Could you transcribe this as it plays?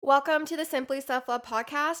Welcome to the Simply Self Love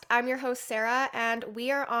podcast. I'm your host, Sarah, and we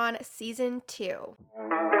are on season 2.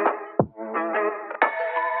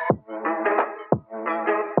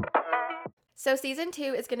 So, season 2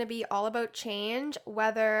 is going to be all about change,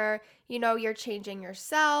 whether you're changing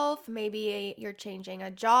yourself, maybe you're changing a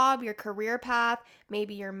job, your career path,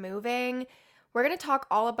 maybe you're moving. We're going to talk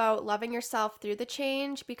all about loving yourself through the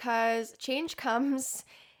change because change comes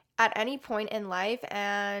at any point in life,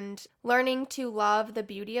 and learning to love the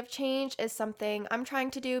beauty of change is something I'm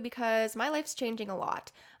trying to do because my life's changing a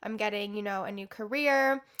lot. I'm getting, a new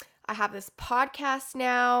career. I have this podcast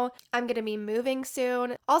now. I'm going to be moving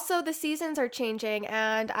soon. Also, the seasons are changing,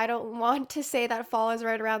 and I don't want to say that fall is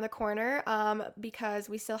right around the corner because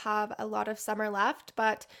we still have a lot of summer left,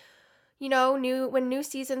 but when new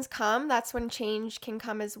seasons come, that's when change can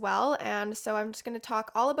come as well. And so I'm just going to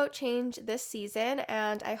talk all about change this season,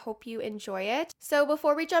 and I hope you enjoy it. So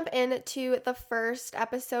before we jump into the first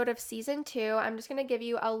episode of season 2, I'm just going to give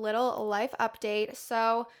you a little life update.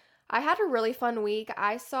 So I had a really fun week.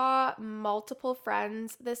 I saw multiple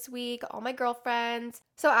friends this week, all my girlfriends.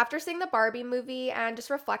 So after seeing the Barbie movie and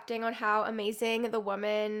just reflecting on how amazing the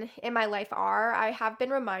women in my life are, I have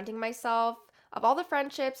been reminding myself of all the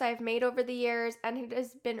friendships I've made over the years, and it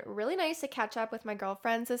has been really nice to catch up with my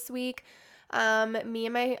girlfriends this week. Me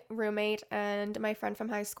and my roommate and my friend from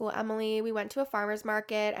high school, Emily, we went to a farmer's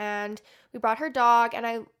market and we brought her dog,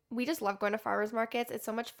 and we just love going to farmers markets. It's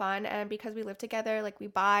so much fun, and because we live together, like we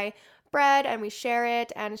buy bread and we share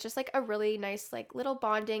it, and it's just like a really nice like little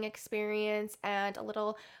bonding experience and a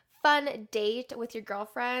little fun date with your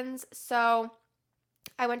girlfriends. So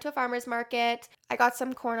I went to a farmer's market. I got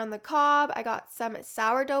some corn on the cob. I got some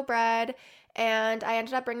sourdough bread. And I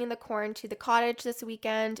ended up bringing the corn to the cottage this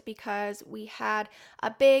weekend because we had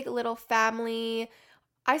a big little family.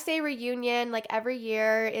 I say reunion like every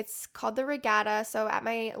year. It's called the regatta. So at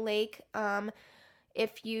my lake,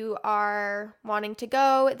 if you are wanting to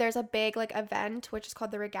go, there's a big like event which is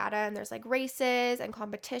called the regatta, and there's like races and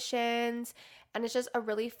competitions, and it's just a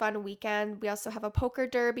really fun weekend. We also have a poker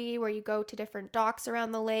derby where you go to different docks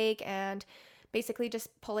around the lake and basically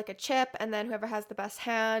just pull like a chip, and then whoever has the best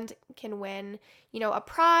hand can win, a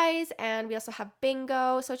prize. And we also have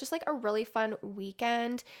bingo. So it's just like a really fun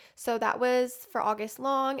weekend. So that was for August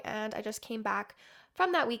long, and I just came back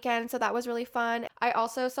from that weekend. So that was really fun. I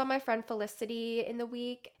also saw my friend Felicity in the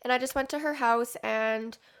week, and I just went to her house,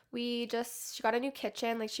 and she got a new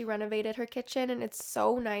kitchen. Like she renovated her kitchen, and it's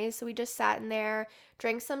so nice. So we just sat in there,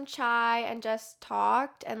 drank some chai, and just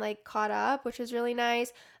talked and like caught up, which was really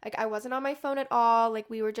nice. Like I wasn't on my phone at all. Like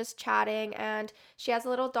we were just chatting, and she has a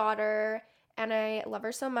little daughter, and I love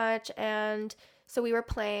her so much. And so we were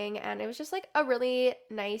playing, and it was just like a really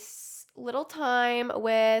nice little time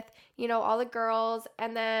with, all the girls.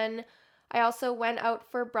 And then I also went out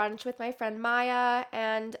for brunch with my friend Maya,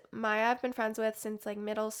 and Maya I've been friends with since like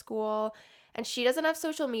middle school, and she doesn't have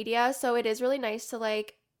social media, so it is really nice to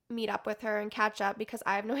like meet up with her and catch up because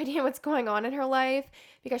I have no idea what's going on in her life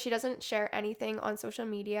because she doesn't share anything on social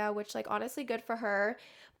media, which like honestly good for her.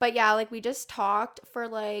 But yeah, like we just talked for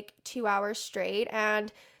like 2 hours straight,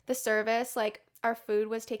 and the service, like our food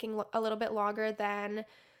was taking a little bit longer than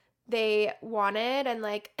they wanted, and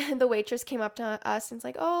like the waitress came up to us and was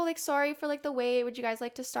like, oh, like sorry for like the wait, would you guys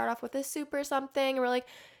like to start off with a soup or something? And we're like,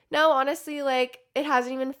 no, honestly, like it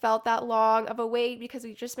hasn't even felt that long of a wait because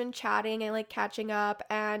we've just been chatting and like catching up,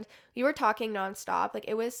 and we were talking nonstop. Like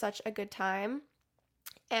it was such a good time.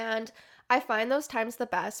 And I find those times the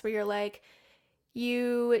best where you're like,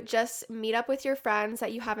 you just meet up with your friends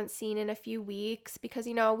that you haven't seen in a few weeks because,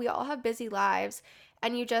 we all have busy lives,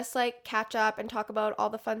 and you just like catch up and talk about all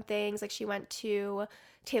the fun things. Like she went to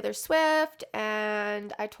Taylor Swift,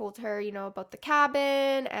 and I told her, about the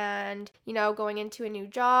cabin and, going into a new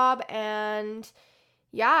job, and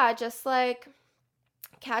yeah, just like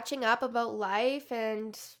catching up about life.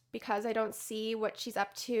 And because I don't see what she's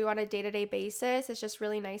up to on a day-to-day basis, it's just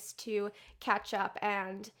really nice to catch up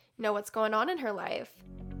and know what's going on in her life.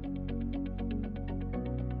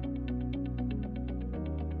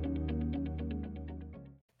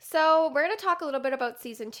 So, we're going to talk a little bit about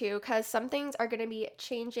season 2 because some things are going to be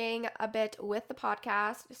changing a bit with the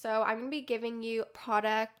podcast. So, I'm going to be giving you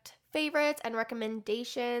product favorites and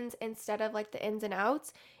recommendations instead of like the ins and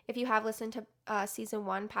outs. If you have listened to season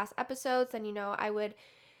 1 past episodes, then I would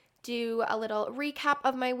do a little recap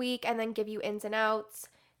of my week and then give you ins and outs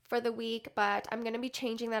for the week. But I'm going to be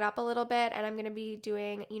changing that up a little bit, and I'm going to be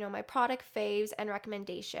doing, my product faves and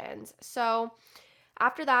recommendations. So,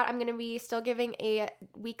 After that, I'm going to be still giving a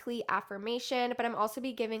weekly affirmation, but I'm also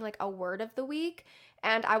be giving like a word of the week.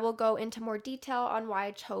 And I will go into more detail on why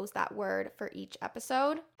I chose that word for each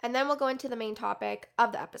episode. And then we'll go into the main topic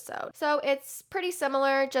of the episode. So it's pretty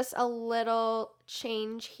similar, just a little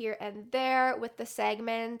change here and there with the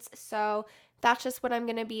segments. So that's just what I'm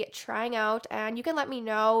going to be trying out. And you can let me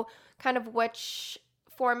know kind of which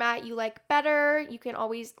format you like better. You can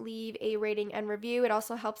always leave a rating and review. It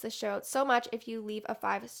also helps the show out so much if you leave a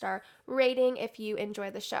 5-star rating if you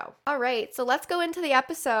enjoy the show. All right, so let's go into the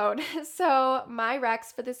episode. So my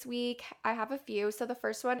recs for this week, I have a few. So the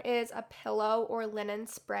first one is a pillow or linen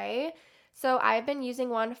spray. So I've been using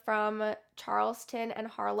one from Charleston and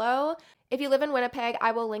Harlow. If you live in Winnipeg,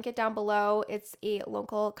 I will link it down below. It's a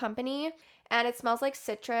local company and it smells like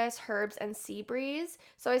citrus, herbs, and sea breeze.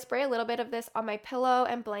 So I spray a little bit of this on my pillow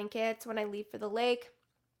and blankets when I leave for the lake.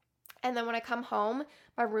 And then when I come home,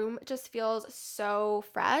 my room just feels so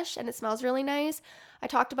fresh and it smells really nice. I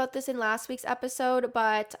talked about this in last week's episode,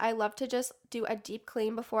 but I love to just do a deep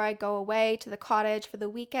clean before I go away to the cottage for the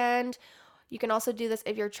weekend. You can also do this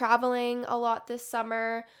if you're traveling a lot this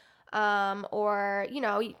summer. Or,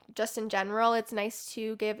 just in general, it's nice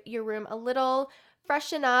to give your room a little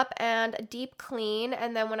freshen up and deep clean.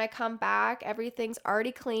 And then when I come back, everything's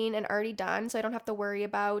already clean and already done. So I don't have to worry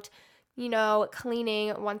about,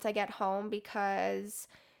 cleaning once I get home because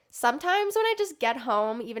sometimes when I just get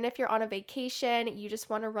home, even if you're on a vacation, you just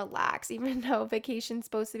want to relax, even though vacation's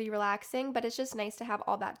supposed to be relaxing, but it's just nice to have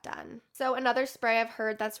all that done. So another spray I've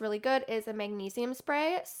heard that's really good is a magnesium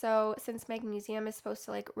spray. So since magnesium is supposed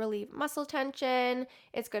to like relieve muscle tension,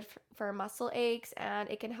 it's good for muscle aches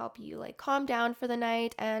and it can help you like calm down for the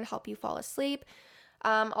night and help you fall asleep.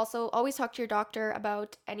 Also, always talk to your doctor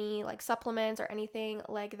about any like supplements or anything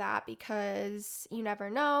like that because you never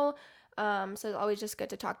know. So it's always just good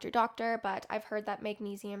to talk to your doctor, but I've heard that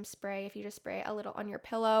magnesium spray, if you just spray a little on your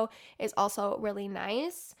pillow, is also really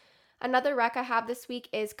nice. Another rec I have this week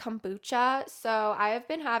is kombucha. So I have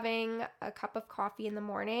been having a cup of coffee in the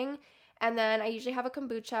morning, and then I usually have a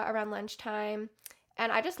kombucha around lunchtime.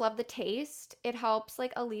 And I just love the taste. It helps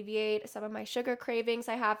like alleviate some of my sugar cravings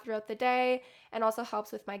I have throughout the day and also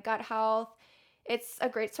helps with my gut health. It's a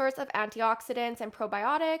great source of antioxidants and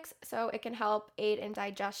probiotics, so it can help aid in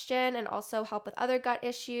digestion and also help with other gut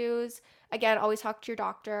issues. Again, always talk to your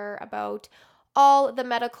doctor about all the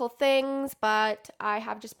medical things, but I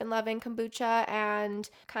have just been loving kombucha and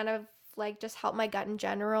kind of like just help my gut in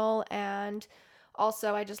general. And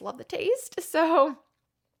also, I just love the taste. So,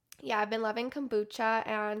 yeah, I've been loving kombucha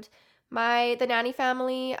and the nanny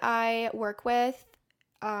family I work with,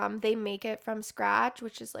 they make it from scratch,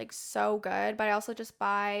 which is like so good. But I also just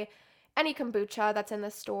buy any kombucha that's in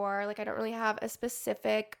the store. Like I don't really have a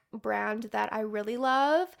specific brand that I really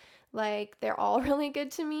love. Like they're all really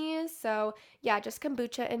good to me. So yeah, just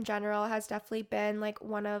kombucha in general has definitely been like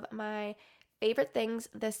one of my favorite things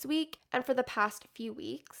this week and for the past few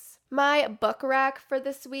weeks. My book rec for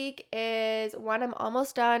this week is one I'm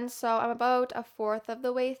almost done, so I'm about a fourth of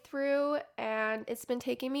the way through, and it's been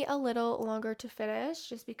taking me a little longer to finish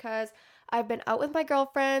just because I've been out with my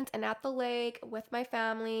girlfriends and at the lake with my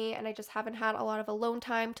family, and I just haven't had a lot of alone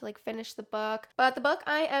time to like finish the book. But the book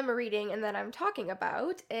I am reading and that I'm talking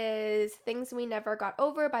about is Things We Never Got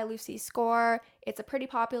Over by Lucy Score. It's a pretty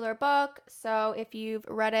popular book, so if you've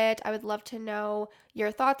read it, I would love to know your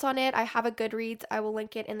thoughts on it. I have a Goodreads. I will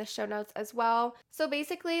link it in the show notes as well. So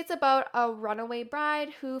basically, it's about a runaway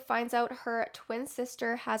bride who finds out her twin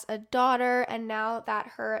sister has a daughter, and now that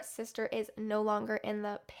her sister is no longer in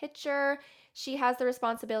the picture, she has the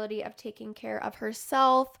responsibility of taking care of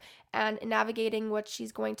herself and navigating what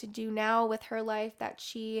she's going to do now with her life that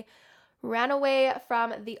she ran away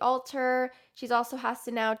from the altar. She also has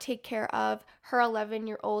to now take care of her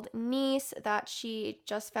 11-year-old niece that she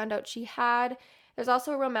just found out she had. There's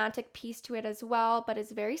also a romantic piece to it as well, but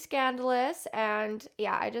it's very scandalous. And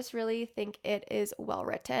yeah, I just really think it is well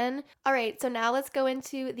written. All right, so now let's go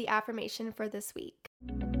into the affirmation for this week.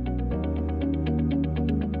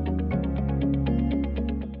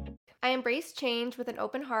 I embrace change with an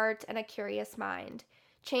open heart and a curious mind.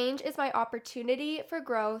 Change is my opportunity for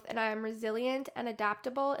growth, and I am resilient and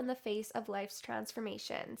adaptable in the face of life's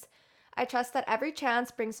transformations. I trust that every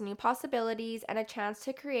chance brings new possibilities and a chance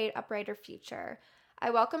to create a brighter future.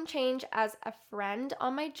 I welcome change as a friend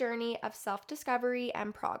on my journey of self-discovery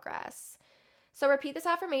and progress. So repeat this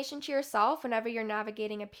affirmation to yourself whenever you're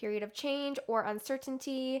navigating a period of change or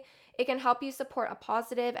uncertainty. It can help you support a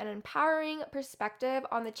positive and empowering perspective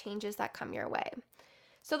on the changes that come your way.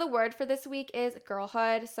 So the word for this week is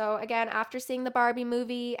girlhood. So again, after seeing the Barbie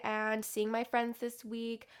movie and seeing my friends this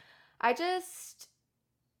week, I just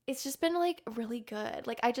it's just been like really good.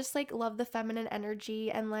 Like I just like love the feminine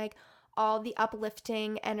energy and like all the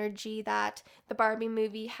uplifting energy that the Barbie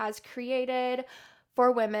movie has created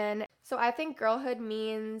for women. So I think girlhood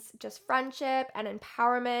means just friendship and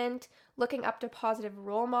empowerment, looking up to positive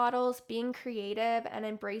role models, being creative and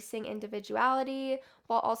embracing individuality,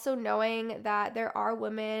 while also knowing that there are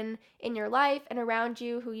women in your life and around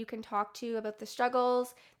you who you can talk to about the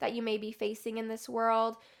struggles that you may be facing in this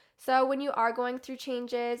world. So when you are going through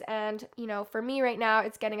changes, and for me right now,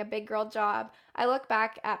 it's getting a big girl job, I look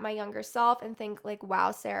back at my younger self and think, like,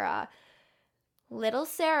 wow, Sarah, little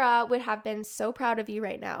Sarah would have been so proud of you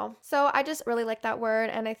right now. So I just really like that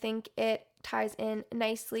word, and I think it ties in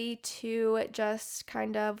nicely to just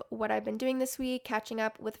kind of what I've been doing this week, catching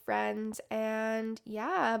up with friends, and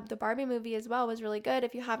yeah, the Barbie movie as well was really good.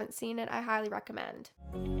 If you haven't seen it, I highly recommend.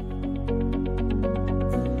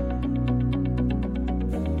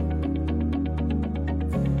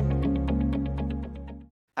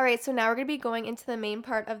 All right, so now we're going to be going into the main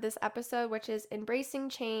part of this episode, which is embracing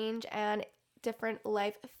change and different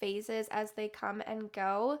life phases as they come and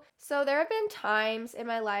go. So, there have been times in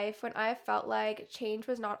my life when I felt like change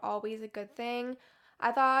was not always a good thing.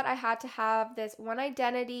 I thought I had to have this one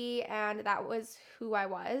identity, and that was who I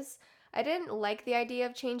was. I didn't like the idea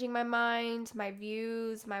of changing my mind, my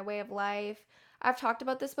views, my way of life. I've talked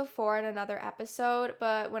about this before in another episode,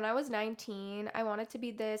 but when I was 19, I wanted to be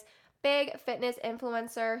this big fitness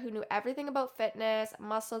influencer who knew everything about fitness,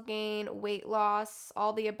 muscle gain, weight loss,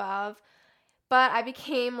 all the above. But I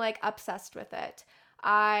became like obsessed with it.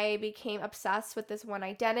 I became obsessed with this one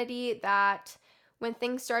identity that when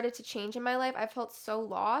things started to change in my life, I felt so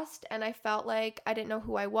lost and I felt like I didn't know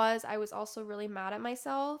who I was. I was also really mad at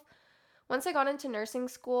myself. Once I got into nursing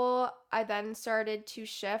school, I then started to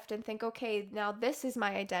shift and think, okay, now this is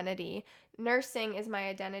my identity. Nursing is my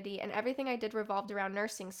identity, and everything I did revolved around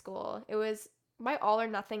nursing school. It was my all or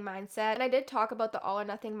nothing mindset. And I did talk about the all or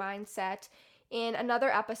nothing mindset in another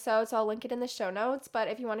episode, so I'll link it in the show notes. But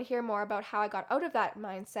if you want to hear more about how I got out of that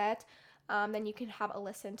mindset, then you can have a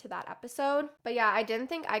listen to that episode. But yeah, I didn't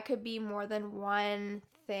think I could be more than one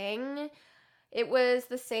thing. It was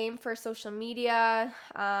the same for social media.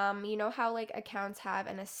 You know how like accounts have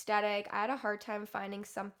an aesthetic. I had a hard time finding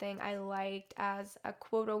something I liked as a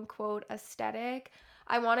quote unquote aesthetic.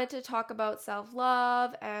 I wanted to talk about self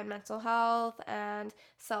love and mental health and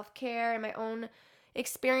self care and my own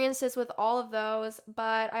experiences with all of those,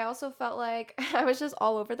 but I also felt like I was just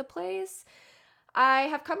all over the place. I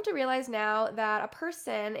have come to realize now that a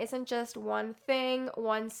person isn't just one thing,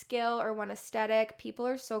 one skill, or one aesthetic. People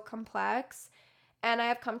are so complex. And I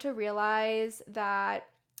have come to realize that,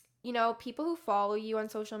 people who follow you on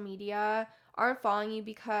social media aren't following you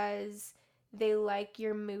because they like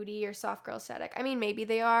your moody or soft girl aesthetic. I mean, maybe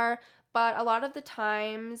they are, but a lot of the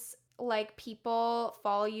times, like, people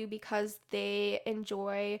follow you because they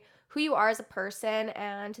enjoy who you are as a person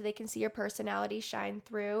and they can see your personality shine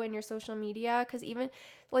through in your social media. Because even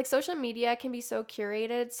like social media can be so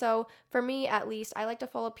curated. So for me, at least, I like to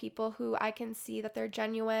follow people who I can see that they're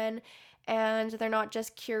genuine and they're not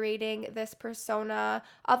just curating this persona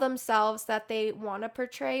of themselves that they want to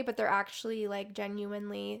portray, but they're actually like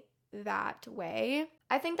genuinely that way.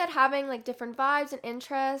 I think that having like different vibes and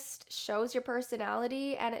interests shows your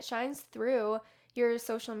personality and it shines through your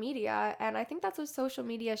social media, and I think that's what social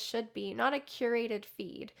media should be, not a curated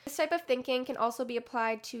feed. This type of thinking can also be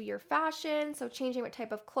applied to your fashion, so changing what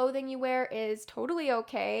type of clothing you wear is totally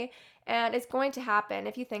okay, and it's going to happen.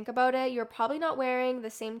 If you think about it, you're probably not wearing the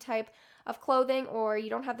same type of clothing or you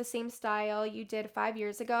don't have the same style you did 5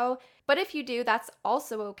 years ago. But if you do, that's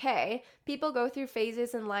also okay. People go through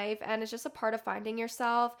phases in life and it's just a part of finding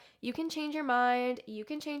yourself. You can change your mind, you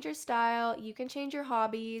can change your style, you can change your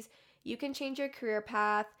hobbies, you can change your career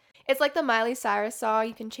path. It's like the Miley Cyrus song,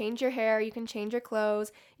 you can change your hair, you can change your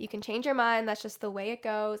clothes, you can change your mind, that's just the way it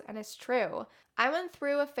goes, and it's true. I went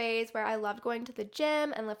through a phase where I loved going to the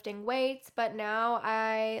gym and lifting weights, but now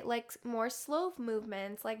I like more slow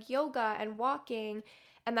movements like yoga and walking,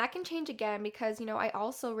 and that can change again because, I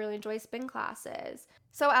also really enjoy spin classes.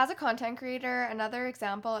 So, as a content creator, another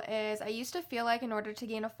example is I used to feel like in order to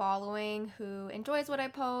gain a following who enjoys what I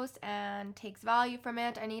post and takes value from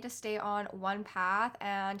it, I need to stay on one path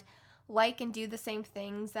and like and do the same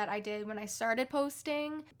things that I did when I started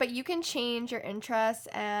posting. But you can change your interests,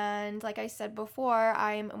 and like I said before,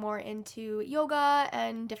 I'm more into yoga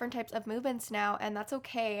and different types of movements now, and that's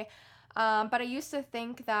okay. But I used to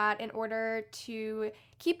think that in order to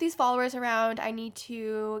keep these followers around, I need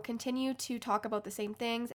to continue to talk about the same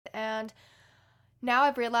things. And now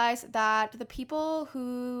I've realized that the people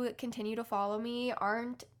who continue to follow me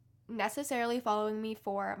aren't necessarily following me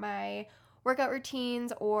for my workout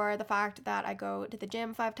routines or the fact that I go to the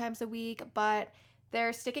gym 5 times a week, but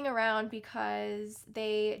they're sticking around because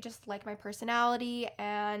they just like my personality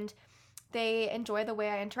and they enjoy the way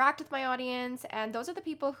I interact with my audience. And those are the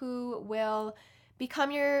people who will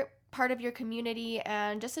become your part of your community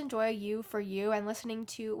and just enjoy you for you and listening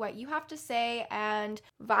to what you have to say and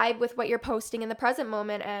vibe with what you're posting in the present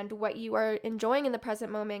moment and what you are enjoying in the present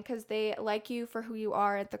moment, because they like you for who you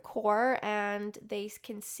are at the core and they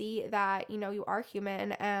can see that, you know, you are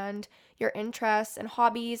human and your interests and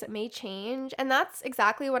hobbies may change. And that's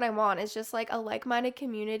exactly what I want, is just like a like-minded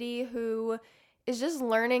community who is just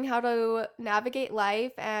learning how to navigate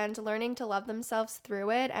life and learning to love themselves through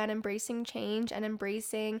it and embracing change and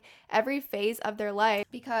embracing every phase of their life,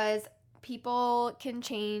 because people can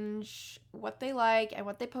change what they like and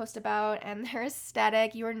what they post about and their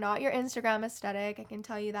aesthetic. You are not your Instagram aesthetic. I can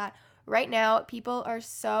tell you that right now. People are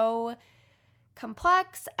so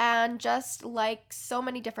complex and just like so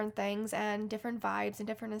many different things and different vibes and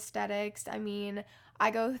different aesthetics. I mean, I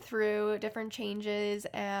go through different changes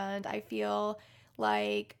and I feel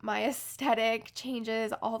like my aesthetic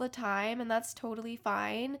changes all the time, and that's totally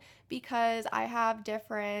fine because I have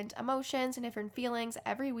different emotions and different feelings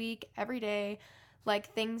every week, every day.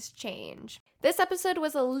 Like, things change. This episode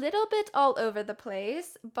was a little bit all over the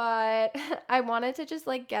place, but I wanted to just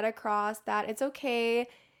like get across that it's okay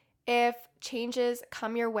if changes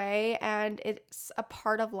come your way and it's a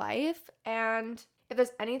part of life. And if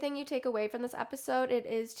there's anything you take away from this episode, it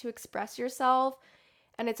is to express yourself.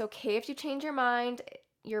 And it's okay if you change your mind,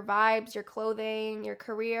 your vibes, your clothing, your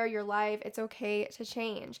career, your life. It's okay to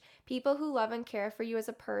change. People who love and care for you as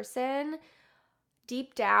a person,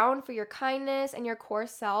 deep down, for your kindness and your core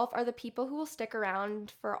self, are the people who will stick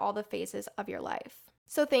around for all the phases of your life.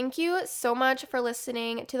 So thank you so much for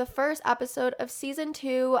listening to the first episode of season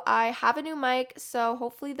 2. I have a new mic, so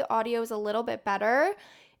hopefully the audio is a little bit better.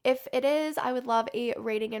 If it is, I would love a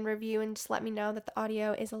rating and review and just let me know that the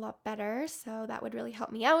audio is a lot better. So that would really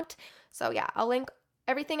help me out. So yeah, I'll link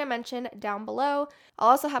everything I mentioned down below. I'll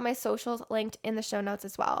also have my socials linked in the show notes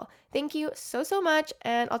as well. Thank you so much,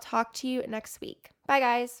 and I'll talk to you next week. Bye,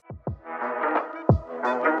 guys.